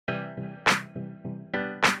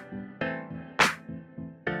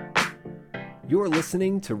You're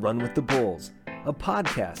listening to Run with the Bulls, a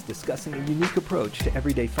podcast discussing a unique approach to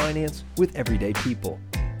everyday finance with everyday people.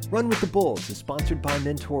 Run with the Bulls is sponsored by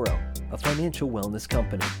Mentoro, a financial wellness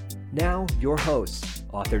company. Now, your hosts,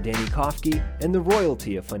 author Danny Kofke and the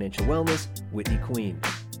royalty of financial wellness, Whitney Queen.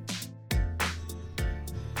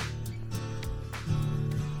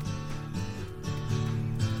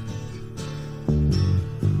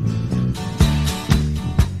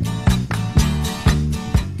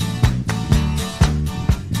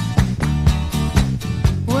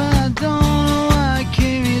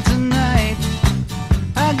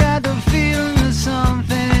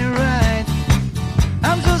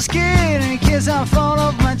 I fall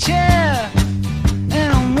off my chair,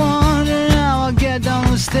 and I'm wondering how I'll get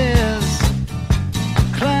down the stairs.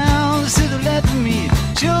 Clowns to the left of me,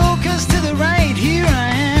 jokers to the right. Here I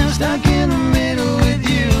am, stuck in the middle with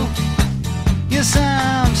you. Yes,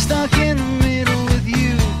 I'm stuck in the middle with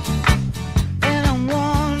you, and I'm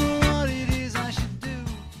wondering what it is I should do.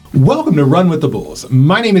 Welcome to Run with the Bulls.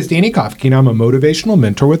 My name is Danny Kofke, and I'm a motivational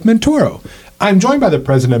mentor with Mentoro. I'm joined by the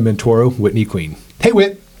president of Mentoro, Whitney Queen. Hey,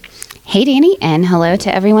 Whit. Hey, Danny, and hello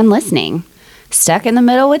to everyone listening. Stuck in the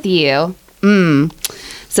middle with you.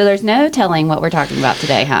 So there's no telling what we're talking about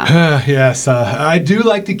today, huh? Yes, I do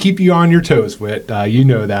like to keep you on your toes, Whit. You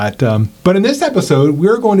know that. But in this episode,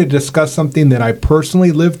 we're going to discuss something that I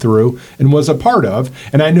personally lived through and was a part of,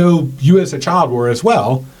 and I know you as a child were as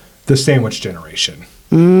well, the sandwich generation.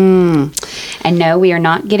 And no, we are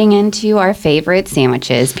not getting into our favorite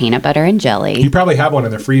sandwiches, peanut butter and jelly. You probably have one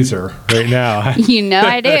in the freezer right now. You know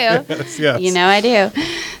I do. Yes. You know I do.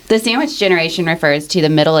 The sandwich generation refers to the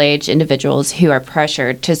middle-aged individuals who are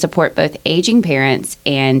pressured to support both aging parents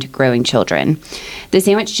and growing children. The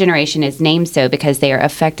sandwich generation is named so because they are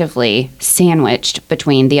effectively sandwiched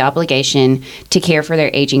between the obligation to care for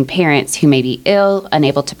their aging parents who may be ill,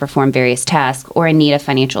 unable to perform various tasks, or in need of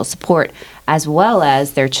financial support, as well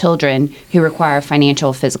as their children who require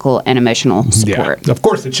financial, physical, and emotional support. Yeah, of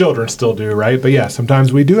course, the children still do, right? But yeah,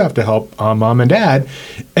 sometimes we do have to help mom and dad.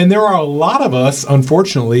 And there are a lot of us,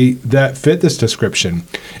 unfortunately, that fit this description.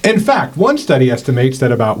 In fact, one study estimates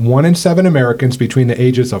that about 1 in 7 Americans between the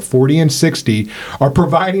ages of 40 and 60 are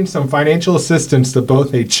providing some financial assistance to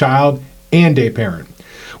both a child and a parent.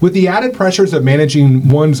 With the added pressures of managing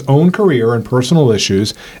one's own career and personal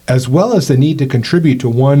issues, as well as the need to contribute to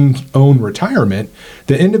one's own retirement,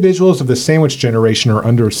 the individuals of the sandwich generation are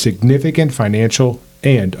under significant financial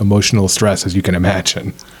and emotional stress, as you can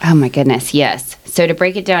imagine. Oh my goodness, yes. So to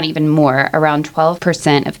break it down even more, around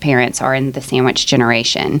 12% of parents are in the sandwich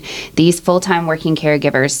generation. These full-time working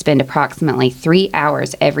caregivers spend approximately 3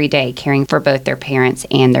 hours every day caring for both their parents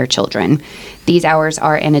and their children. These hours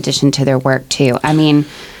are in addition to their work too. I mean,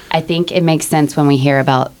 I think it makes sense when we hear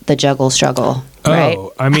about the juggle struggle, right?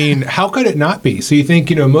 Oh, I mean, how could it not be? So you think,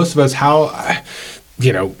 most of us,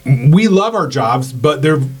 we love our jobs, but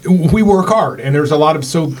we work hard, and there's a lot of,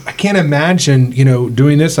 so I can't imagine,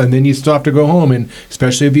 doing this, and then you still have to go home, and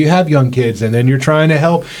especially if you have young kids, and then you're trying to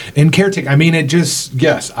help and caretake. I mean, it just,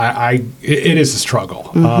 yes, it is a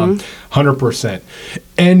struggle, 100%.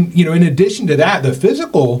 And, in addition to that, the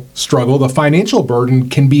physical struggle, the financial burden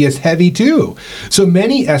can be as heavy too. So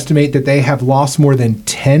many estimate that they have lost more than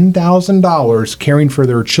 $10,000 caring for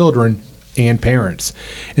their children and parents.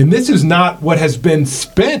 And this is not what has been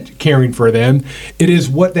spent caring for them. It is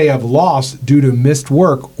what they have lost due to missed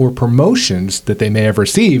work or promotions that they may have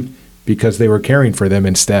received because they were caring for them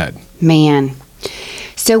instead. Man.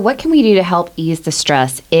 So what can we do to help ease the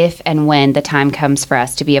stress if and when the time comes for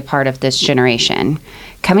us to be a part of this generation?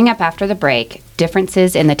 Coming up after the break,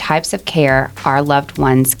 differences in the types of care our loved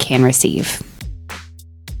ones can receive.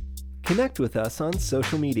 Connect with us on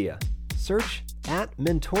social media. Search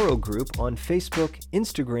 @Mentoro Group on Facebook,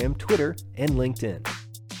 Instagram, Twitter, and LinkedIn.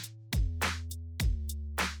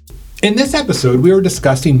 In this episode, we are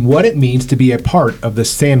discussing what it means to be a part of the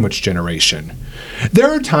sandwich generation.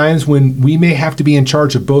 There are times when we may have to be in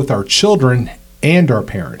charge of both our children and our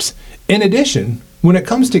parents. In addition, when it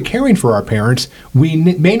comes to caring for our parents, we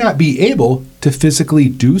may not be able to physically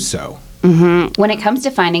do so. When it comes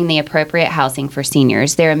to finding the appropriate housing for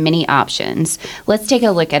seniors, there are many options. Let's take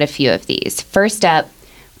a look at a few of these. First up,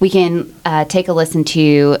 we can take a listen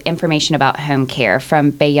to information about home care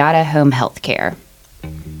from Bayada Home Health Care.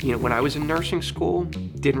 When I was in nursing school,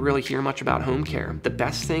 didn't really hear much about home care. The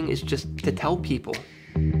best thing is just to tell people.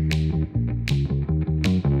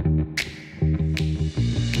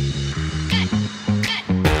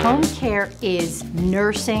 Home care is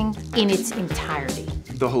nursing in its entirety.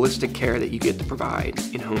 The holistic care that you get to provide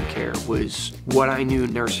in home care was what I knew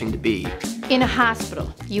nursing to be. In a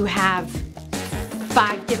hospital, you have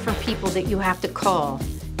 5 different people that you have to call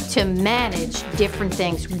to manage different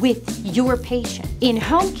things with your patient. In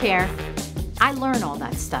home care, I learn all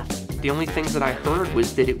that stuff. The only things that I heard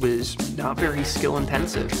was that it was not very skill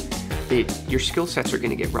intensive, that your skill sets are going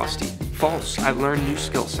to get rusty. False. I learn new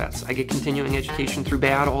skill sets. I get continuing education through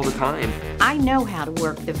BAD all the time. I know how to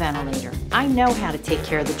work the ventilator. I know how to take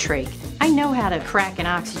care of the trach. I know how to crack an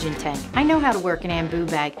oxygen tank. I know how to work an ambu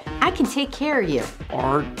bag. I can take care of you.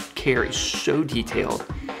 Our care is so detailed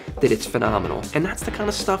that it's phenomenal. And that's the kind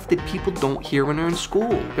of stuff that people don't hear when they're in school.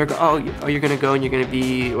 They're you're gonna go and you're gonna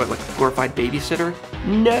be, like a glorified babysitter?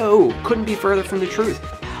 No, couldn't be further from the truth.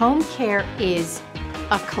 Home care is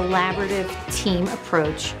a collaborative team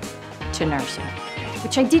approach to nursing,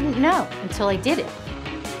 which I didn't know until I did it.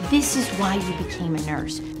 This is why you became a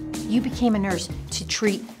nurse. You became a nurse to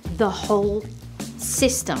treat the whole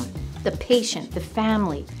system, the patient, the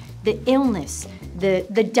family, the illness,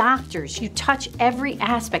 the doctors. You touch every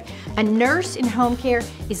aspect. A nurse in home care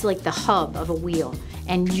is like the hub of a wheel,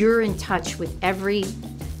 and you're in touch with every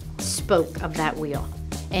spoke of that wheel.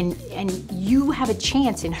 And you have a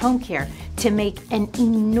chance in home care to make an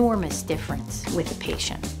enormous difference with a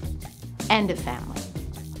patient and a family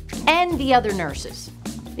and the other nurses.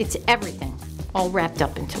 It's everything all wrapped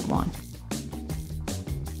up into one.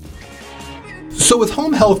 So with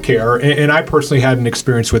home health care, and I personally had an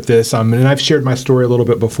experience with this, and I've shared my story a little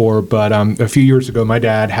bit before, but a few years ago, my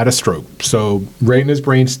dad had a stroke. So right in his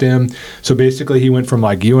brainstem. So basically he went from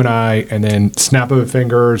like you and I, and then snap of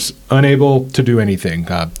fingers, unable to do anything.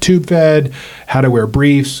 Tube fed, had to wear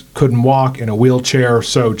briefs, couldn't walk, in a wheelchair.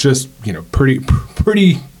 So just, pretty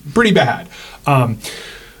bad.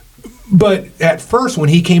 But at first, when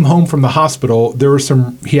he came home from the hospital,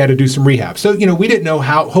 he had to do some rehab. So, we didn't know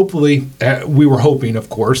how. Hopefully, we were hoping, of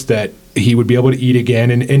course, that he would be able to eat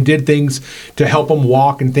again and did things to help him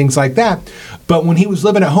walk and things like that. But when he was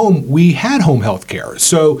living at home, we had home health care.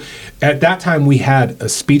 So at that time, we had a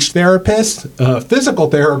speech therapist, a physical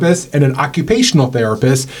therapist, and an occupational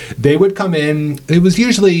therapist. They would come in. It was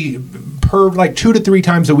usually per like 2 to 3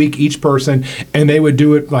 times a week each person, and they would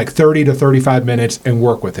do it like 30 to 35 minutes and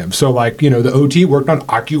work with him. So like, the OT worked on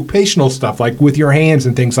occupational stuff, like with your hands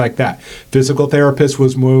and things like that. Physical therapist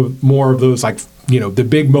was more of those like, the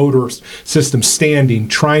big motor system, standing,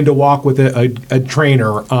 trying to walk with a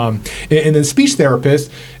trainer. And then speech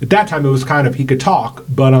therapist, at that time it was kind of, he could talk,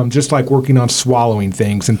 but just like working on swallowing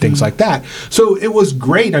things and things like that. So it was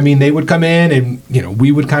great. I mean, they would come in and,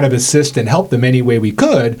 we would kind of assist and help them any way we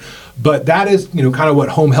could. But that is, kind of what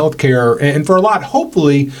home health care, and for a lot,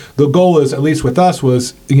 hopefully, the goal is, at least with us,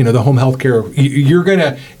 was, the home health care, you're going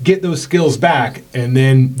to get those skills back, and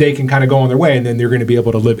then they can kind of go on their way, and then they're going to be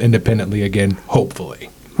able to live independently again, hopefully.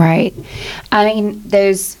 Right. I mean,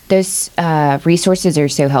 those resources are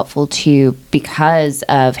so helpful too, because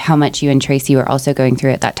of how much you and Tracy were also going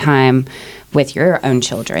through at that time with your own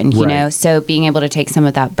children, you know? So being able to take some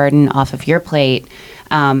of that burden off of your plate,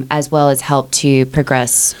 as well as help to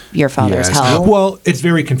progress your father's health. Well, it's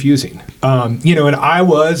very confusing. And I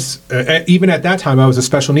was, even at that time, I was a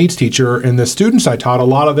special needs teacher, and the students I taught, a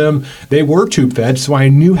lot of them, they were tube fed, so I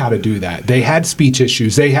knew how to do that. They had speech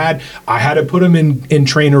issues. I had to put them in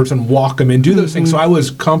trainers and walk them and do those things, so I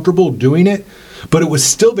was comfortable doing it. But it was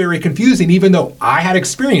still very confusing, even though I had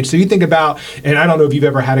experience. So you think about, and I don't know if you've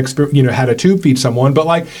ever had had a tube feed someone, but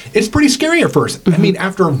like, it's pretty scary at first. I mean, I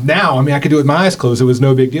could do it with my eyes closed. It was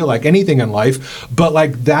no big deal, like anything in life. But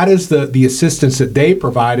like, that is the assistance that they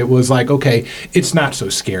provide. It was like, okay, it's not so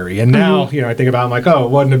scary. And now, I think about it, I'm like, oh, it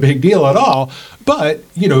wasn't a big deal at all. But,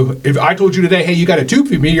 if I told you today, hey, you got a tube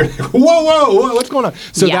feed me, you're like, whoa, what's going on?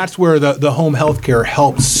 So that's where the home health care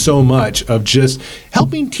helps so much, of just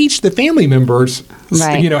helping teach the family members,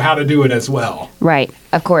 how to do it as well. Right.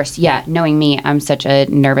 Of course. Yeah. Knowing me, I'm such a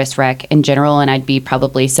nervous wreck in general, and I'd be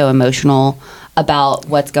probably so emotional about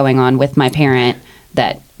what's going on with my parent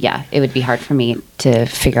that, it would be hard for me to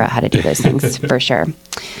figure out how to do those things for sure.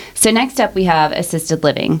 So next up, we have assisted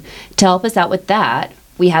living. To help us out with that,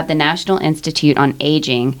 we have the National Institute on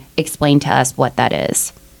Aging explain to us what that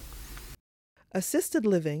is. Assisted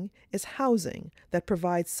living is housing that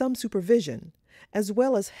provides some supervision, as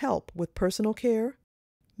well as help with personal care,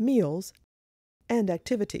 meals, and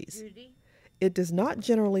activities. It does not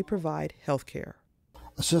generally provide health care.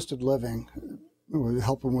 Assisted living, we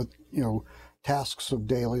help them with, tasks of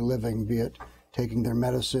daily living, be it taking their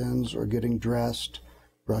medicines or getting dressed,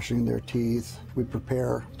 brushing their teeth. We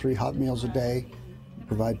prepare 3 hot meals a day,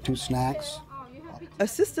 provide 2 snacks.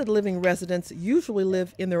 Assisted living residents usually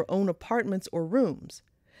live in their own apartments or rooms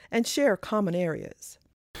and share common areas.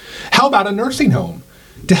 How about a nursing home?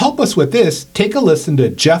 To help us with this, take a listen to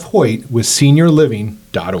Jeff Hoyt with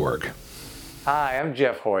seniorliving.org. Hi, I'm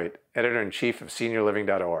Jeff Hoyt, Editor-in-Chief of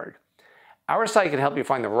seniorliving.org. Our site can help you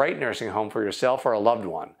find the right nursing home for yourself or a loved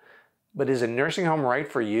one. But is a nursing home right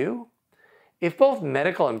for you? If both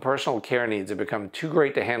medical and personal care needs have become too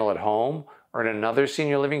great to handle at home or in another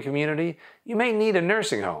senior living community, you may need a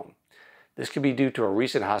nursing home. This could be due to a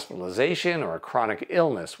recent hospitalization or a chronic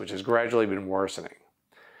illness which has gradually been worsening.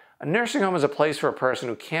 A nursing home is a place for a person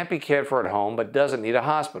who can't be cared for at home but doesn't need a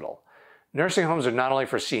hospital. Nursing homes are not only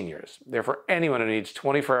for seniors, they're for anyone who needs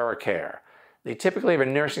 24-hour care. They typically have a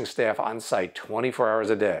nursing staff on site 24 hours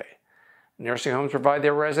a day. Nursing homes provide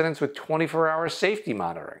their residents with 24-hour safety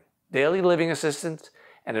monitoring, daily living assistance,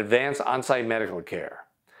 and advanced on-site medical care.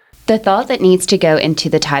 The thought that needs to go into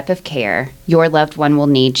the type of care your loved one will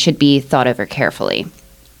need should be thought over carefully.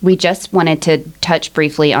 We just wanted to touch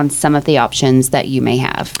briefly on some of the options that you may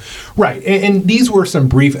have. Right. And these were some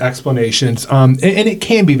brief explanations. And it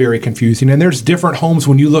can be very confusing. And there's different homes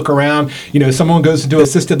when you look around. Someone goes into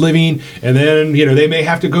assisted living and then, they may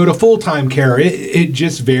have to go to full-time care. It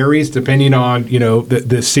just varies depending on,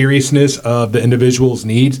 the seriousness of the individual's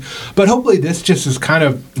needs. But hopefully this just is kind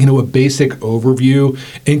of, a basic overview.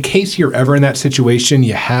 In case you're ever in that situation,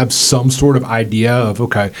 you have some sort of idea of,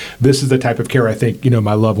 okay, this is the type of care I think,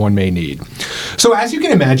 my loved one may need. So as you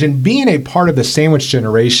can imagine, being a part of the sandwich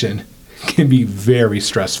generation can be very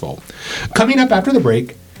stressful. Coming up after the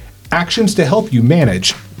break, actions to help you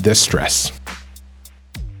manage this stress.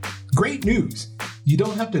 Great news! You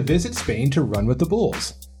don't have to visit Spain to run with the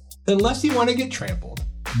bulls. Unless you want to get trampled,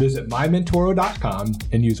 visit mymentoro.com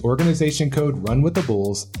and use organization code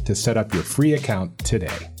RUNWITHTHEBULLS to set up your free account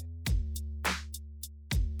today.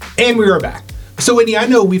 And we are back. So, Whitney, I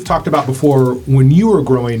know we've talked about before when you were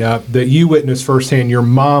growing up that you witnessed firsthand your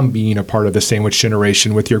mom being a part of the sandwich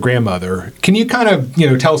generation with your grandmother. Can you kind of,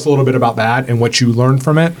 tell us a little bit about that and what you learned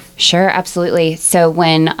from it? Sure, absolutely. So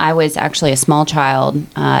when I was actually a small child,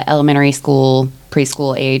 elementary school,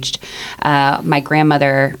 preschool aged, my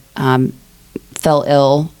grandmother fell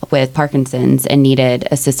ill with Parkinson's and needed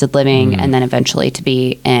assisted living and then eventually to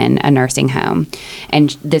be in a nursing home. And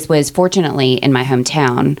this was fortunately in my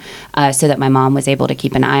hometown so that my mom was able to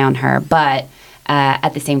keep an eye on her. But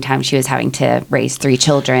at the same time, she was having to raise 3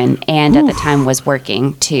 children and at the time was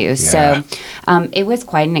working too. Yeah. So it was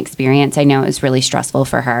quite an experience. I know it was really stressful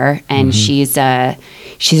for her. And she's a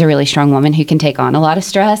really strong woman who can take on a lot of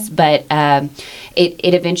stress. But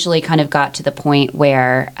it eventually kind of got to the point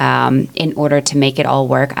where in order to make it all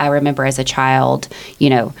work, I remember as a child,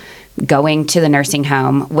 going to the nursing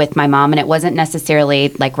home with my mom. And it wasn't necessarily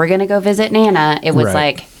like, we're going to go visit Nana. It was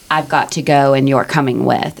like, I've got to go and you're coming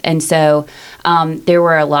with. And so there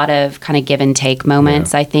were a lot of kind of give and take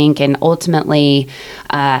moments, I think. And ultimately,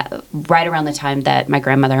 right around the time that my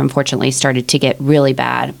grandmother unfortunately started to get really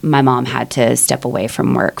bad, my mom had to step away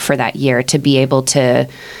from work for that year to be able to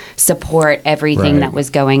support everything that was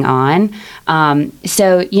going on.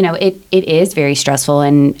 So, it is very stressful.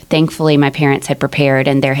 And thankfully, my parents had prepared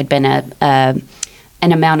and there had been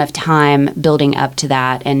an amount of time building up to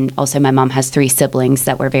that. And also my mom has 3 siblings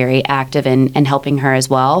that were very active in helping her as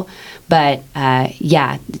well. But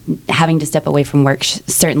having to step away from work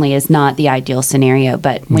certainly is not the ideal scenario.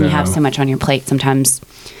 But when you have so much on your plate, sometimes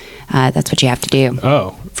that's what you have to do.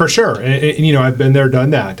 Oh, for sure. And I've been there,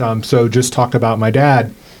 done that. So just talked about my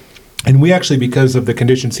dad. And we actually, because of the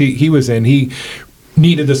conditions he was in, he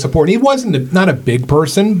needed the support. He wasn't not a big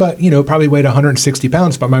person, but, probably weighed 160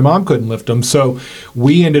 pounds, but my mom couldn't lift him. So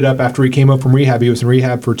we ended up, after he came home from rehab, he was in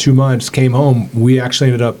rehab for 2 months, came home. We actually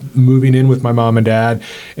ended up moving in with my mom and dad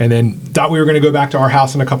and then thought we were going to go back to our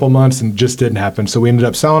house in a couple months and just didn't happen. So we ended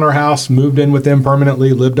up selling our house, moved in with them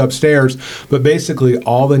permanently, lived upstairs. But basically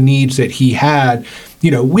all the needs that he had,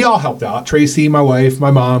 we all helped out. Tracy, my wife, my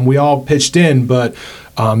mom, we all pitched in. But,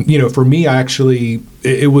 for me, I actually,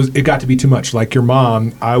 it got to be too much. Like your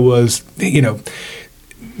mom, I was,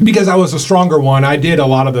 because I was a stronger one, I did a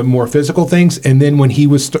lot of the more physical things. And then when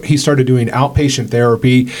he started doing outpatient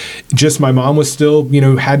therapy, just my mom was still,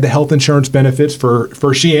 had the health insurance benefits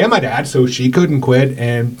for she and my dad. So she couldn't quit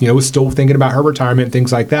and, was still thinking about her retirement and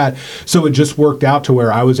things like that. So it just worked out to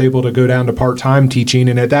where I was able to go down to part-time teaching.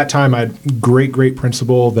 And at that time, I had great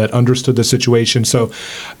principal that understood the situation. So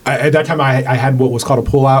at that time, I had what was called a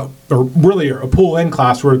pull-out, or really a pull-in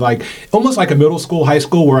class where almost like a middle school, high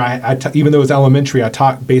school, where even though it was elementary, I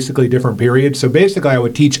taught basically different periods. So basically I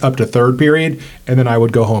would teach up to third period, and then I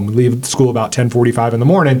would go home, leave school about 10:45 in the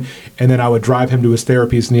morning, and then I would drive him to his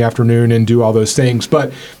therapies in the afternoon and do all those things.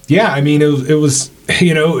 But yeah, I mean, it was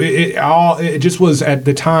it just was at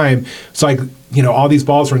the time. It's like, all these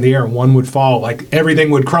balls were in the air and one would fall, like everything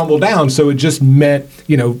would crumble down. So it just meant,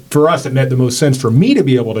 for us, it made the most sense for me to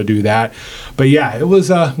be able to do that. But yeah, it was,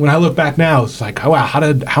 when I look back now, it's like, oh, wow,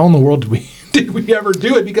 how in the world did we ever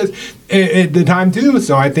do it? Because at the time too,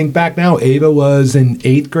 so I think back now, Ava was in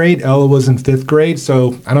 8th grade, Ella was in 5th grade.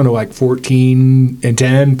 So I don't know, like 14 and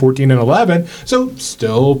 10, 14 and 11. So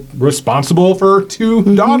still responsible for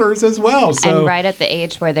 2 daughters as well. So, and right at the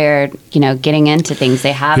age where they're, getting into things.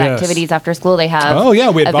 They have activities after school. They have we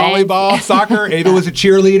had events. Volleyball, soccer. Ava was a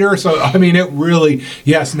cheerleader. So, I mean, it really,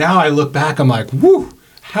 yes, now I look back, I'm like, whoo,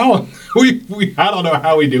 how I don't know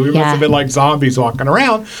how we do. We must have been like zombies walking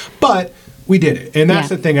around, but we did it. And that's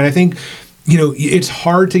the thing. And I think, it's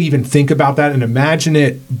hard to even think about that and imagine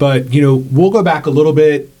it. But, we'll go back a little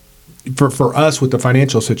bit for us with the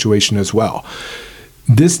financial situation as well.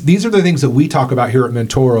 These are the things that we talk about here at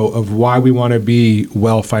Mentoro of why we want to be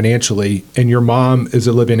well financially. And your mom is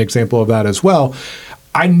a living example of that as well.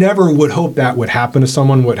 I never would hope that would happen to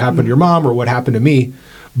someone, what happened to your mom or what happened to me.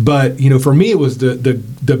 But, for me, it was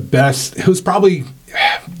the best. It was probably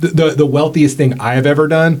the wealthiest thing I have ever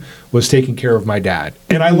done was taking care of my dad.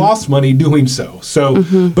 And I lost money doing so.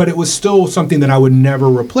 But it was still something that I would never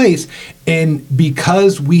replace. And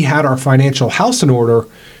because we had our financial house in order,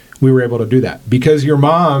 we were able to do that. Because your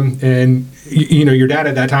mom and, your dad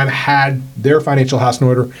at that time had their financial house in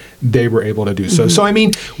order, they were able to do so. So, I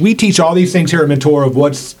mean, we teach all these things here at Mentor of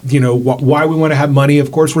what's, why we want to have money.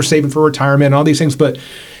 Of course, we're saving for retirement and all these things. But,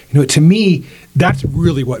 to me, that's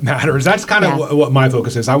really what matters. That's kind of what my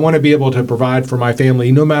focus is. I want to be able to provide for my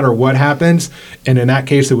family no matter what happens. And in that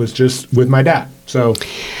case, it was just with my dad. So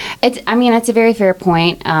it's a very fair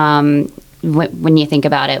point. When you think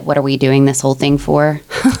about it, what are we doing this whole thing for?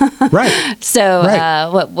 Right.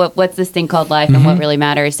 So what's this thing called life and what really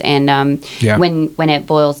matters? And when it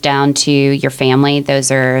boils down to your family, those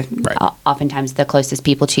are oftentimes the closest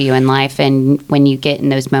people to you in life. And when you get in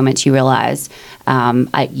those moments, you realize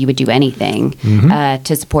you would do anything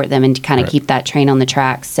to support them and to kind of keep that train on the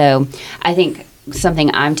tracks. So I think something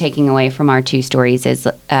I'm taking away from our 2 stories is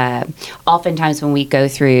oftentimes when we go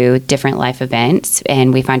through different life events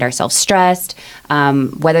and we find ourselves stressed,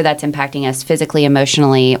 whether that's impacting us physically,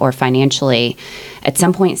 emotionally, or financially, at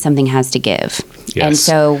some point something has to give. Yes. And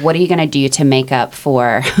so what are you going to do to make up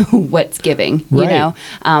for what's giving?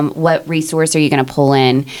 What resource are you going to pull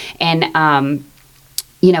in? And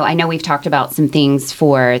I know we've talked about some things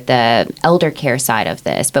for the elder care side of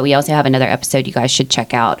this, but we also have another episode you guys should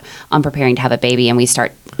check out on preparing to have a baby. And we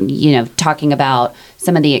start, talking about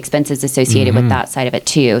some of the expenses associated with that side of it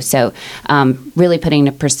too. So really putting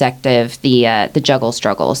into perspective the juggle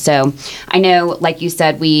struggle. So I know, like you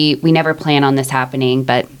said, we never plan on this happening,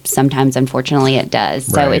 but sometimes, unfortunately, it does.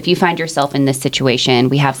 Right. So if you find yourself in this situation,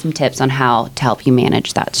 we have some tips on how to help you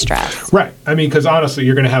manage that stress. Right. I mean, because honestly,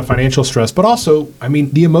 you're going to have financial stress, but also,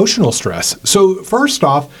 the emotional stress. So first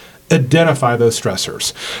off, identify those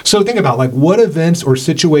stressors. So think about what events or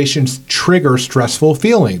situations trigger stressful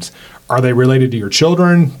feelings. Are they related to your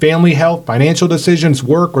children, family health, financial decisions,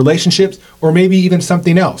 work, relationships, or maybe even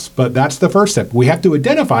something else? But that's the first step. We have to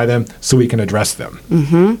identify them so we can address them.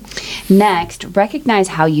 Next, recognize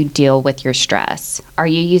how you deal with your stress. Are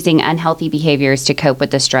you using unhealthy behaviors to cope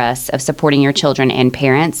with the stress of supporting your children and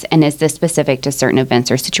parents? And is this specific to certain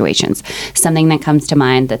events or situations? Something that comes to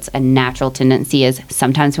mind that's a natural tendency is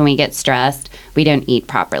sometimes when we get stressed, we don't eat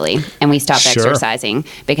properly and we stop exercising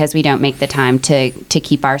because we don't make the time to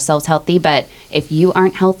keep ourselves healthy. But if you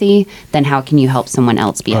aren't healthy, then how can you help someone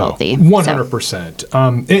else be healthy? 100%.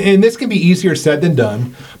 And this can be easier said than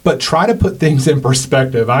done, but try to put things in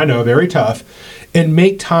perspective. I know, very tough. And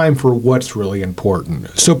make time for what's really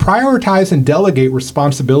important. So prioritize and delegate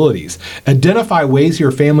responsibilities. Identify ways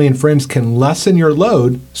your family and friends can lessen your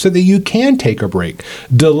load so that you can take a break.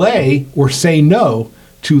 Delay or say no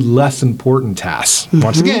to less important tasks.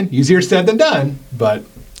 Once again, easier said than done, but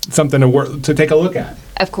something to take a look at.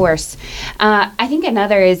 Of course. I think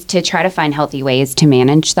another is to try to find healthy ways to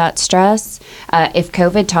manage that stress. If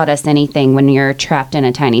COVID taught us anything, when you're trapped in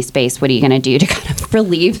a tiny space, what are you going to do to kind of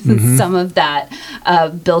relieve some of that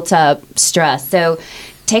built up stress? So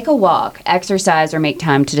take a walk, exercise, or make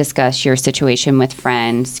time to discuss your situation with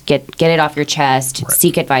friends. Get it off your chest. Right.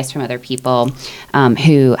 Seek advice from other people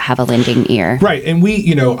who have a lending ear. Right. And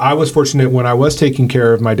I was fortunate when I was taking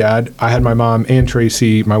care of my dad, I had my mom and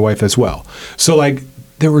Tracy, my wife, as well. So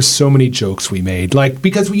there were so many jokes we made, like,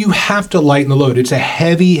 because you have to lighten the load. It's a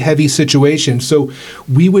heavy, heavy situation. So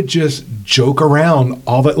we would just joke around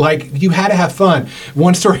all that. Like, you had to have fun.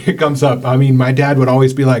 One story that comes up, I mean, my dad would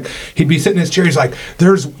always be like, he'd be sitting in his chair. He's like,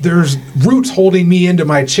 there's roots holding me into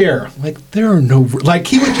my chair. I'm like, there are no, like,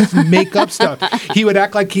 he would just make up stuff. He would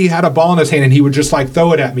act like he had a ball in his hand and he would just like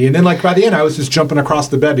throw it at me. And then like by the end, I was just jumping across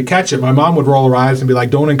the bed to catch it. My mom would roll her eyes and be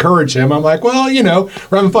like, don't encourage him. I'm like, well, you know,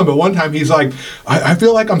 we're having fun. But one time he's like, I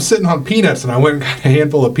feel like I'm sitting on peanuts. And I went and got a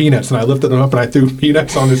handful of peanuts and I lifted them up and I threw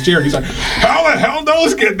peanuts on his chair. And he's like, how the hell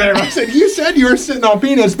those get there? I said, you said you were sitting on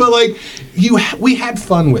peanuts, but like we had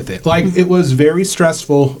fun with it. Like it was very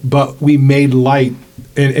stressful, but we made light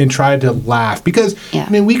and tried to laugh because, I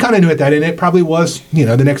mean, we kind of knew at that end it probably was, you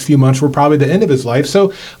know, the next few months were probably the end of his life.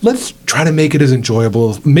 So let's try to make it as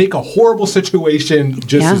enjoyable, make a horrible situation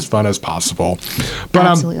just as fun as possible. But,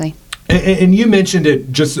 absolutely. And you mentioned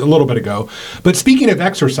it just a little bit ago, but speaking of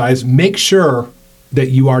exercise, make sure that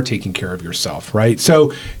you are taking care of yourself, right?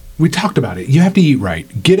 So we talked about it. You have to eat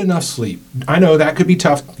right, get enough sleep. I know that could be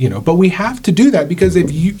tough, you know, but we have to do that because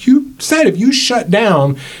if you said if you shut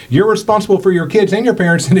down, you're responsible for your kids and your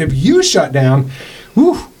parents. And if you shut down,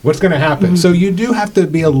 what's going to happen? Mm-hmm. So you do have to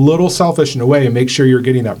be a little selfish in a way and make sure you're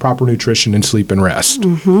getting that proper nutrition and sleep and rest.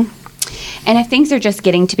 Mm-hmm. And if things are just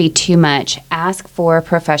getting to be too much, ask for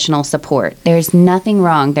professional support. There's nothing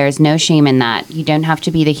wrong. There's no shame in that. You don't have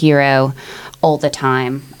to be the hero all the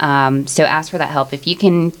time. So ask for that help. If you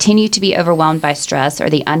continue to be overwhelmed by stress or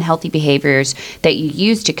the unhealthy behaviors that you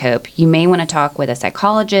use to cope, you may want to talk with a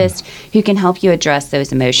psychologist who can help you address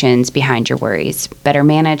those emotions behind your worries, better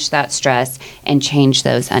manage that stress, and change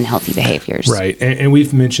those unhealthy behaviors. Right. And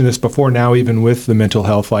we've mentioned this before now, even with the mental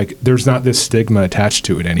health, like there's not this stigma attached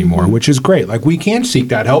to it anymore, which is great. Like we can seek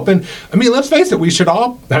that help. And I mean, let's face it, we should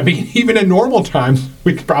all, I mean, even in normal times,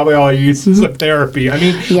 we could probably all use some therapy. I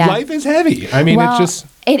mean, life is heavy. I mean, it's just...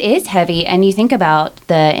 It is heavy. And you think about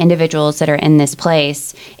the individuals that are in this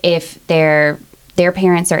place, if their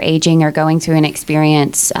parents are aging or going through an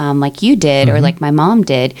experience like you did or like my mom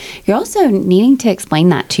did, you're also needing to explain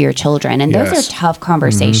that to your children. And those are tough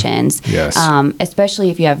conversations, especially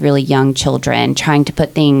if you have really young children, trying to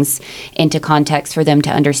put things into context for them to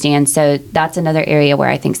understand. So that's another area where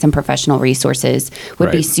I think some professional resources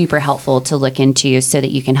would be super helpful to look into so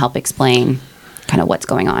that you can help explain kind of what's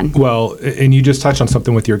going on. Well, and you just touched on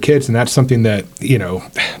something with your kids, and that's something that, you know,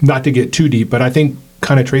 not to get too deep, but I think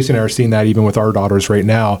kind of Tracy and I are seeing that even with our daughters right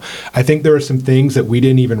now. I think there are some things that we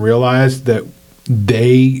didn't even realize that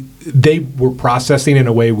they were processing in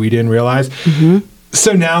a way we didn't realize.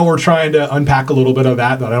 So now we're trying to unpack a little bit of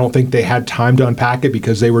that, but I don't think they had time to unpack it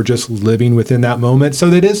because they were just living within that moment. So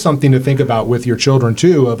that is something to think about with your children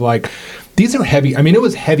too, of like, these are heavy. I mean, it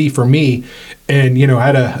was heavy for me. And, you know, I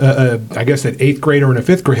had I guess an 8th grader and a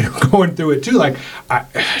 5th grader going through it too. Like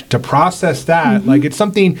to process that, like it's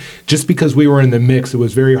something just because we were in the mix, it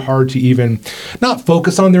was very hard to even not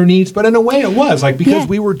focus on their needs, but in a way it was like, because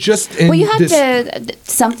we were just in you have to,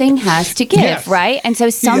 something has to give, right? And so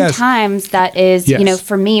sometimes that is, you know,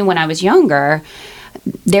 for me when I was younger,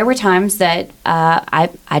 there were times that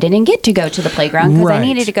I didn't get to go to the playground because I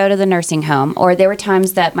needed to go to the nursing home. Or there were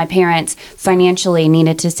times that my parents financially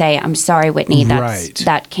needed to say, I'm sorry, Whitney,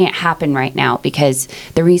 that can't happen right now because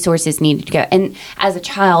the resources needed to go. And as a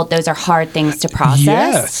child, those are hard things to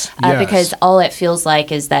process because all it feels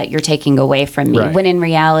like is that you're taking away from me. When in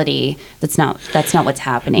reality, that's not what's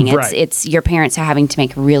happening. It's your parents are having to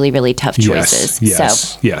make really, really tough choices.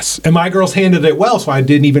 Yes. And my girls handled it well, so I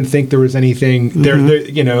didn't even think there was anything there.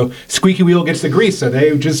 You know, squeaky wheel gets the grease, so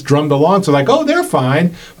they just drummed along. So like, oh, they're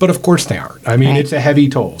fine, but of course they aren't. I mean, it's a heavy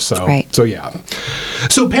toll. So yeah.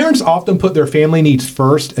 So parents often put their family needs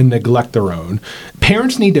first and neglect their own.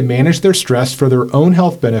 Parents need to manage their stress for their own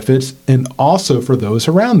health benefits and also for those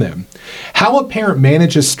around them. How a parent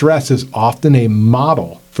manages stress is often a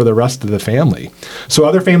model for the rest of the family. So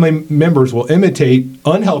other family members will imitate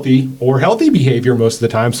unhealthy or healthy behavior most of the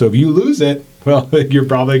time. So if you lose it, well, you're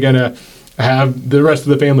probably going to have the rest of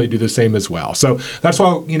the family do the same as well. So that's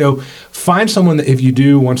why, you know, find someone that if you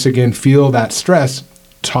do, once again, feel that stress,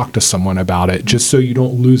 talk to someone about it just so you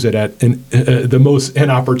don't lose it at the most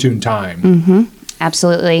inopportune time.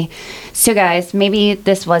 Absolutely. So guys, maybe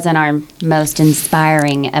this wasn't our most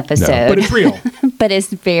inspiring episode. No, but it's real. But it's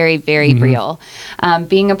very, very real.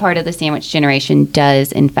 Being a part of the sandwich generation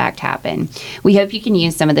does, in fact, happen. We hope you can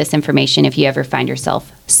use some of this information if you ever find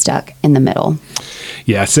yourself stuck in the middle.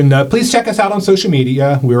 Yes, and please check us out on social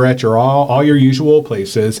media. We're at all your usual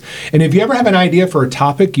places. And if you ever have an idea for a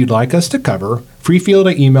topic you'd like us to cover, feel free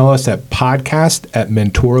to email us at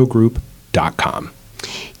podcast@mentorogroup.com.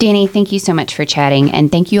 Danny, thank you so much for chatting,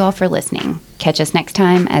 and thank you all for listening. Catch us next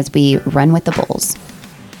time as we run with the bulls.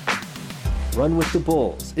 Run with the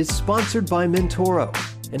Bulls is sponsored by Mentoro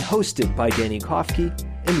and hosted by Danny Kofke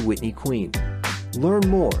and Whitney Queen. Learn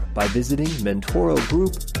more by visiting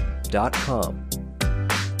mentorogroup.com.